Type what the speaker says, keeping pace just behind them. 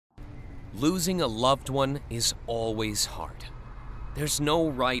Losing a loved one is always hard. There's no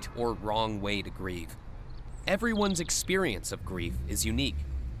right or wrong way to grieve. Everyone's experience of grief is unique.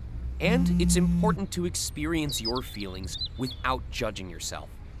 And it's important to experience your feelings without judging yourself.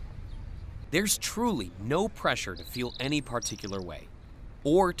 There's truly no pressure to feel any particular way,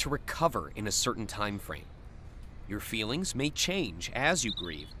 or to recover in a certain time frame. Your feelings may change as you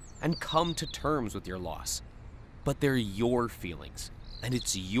grieve and come to terms with your loss. But they're your feelings, and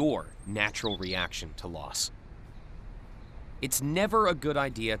it's your natural reaction to loss. It's never a good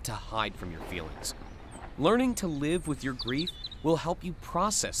idea to hide from your feelings. Learning to live with your grief will help you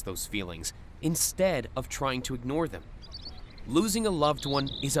process those feelings instead of trying to ignore them. Losing a loved one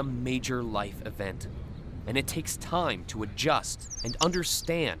is a major life event, and it takes time to adjust and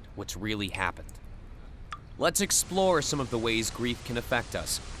understand what's really happened. Let's explore some of the ways grief can affect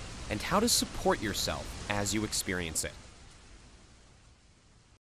us and how to support yourself as you experience it.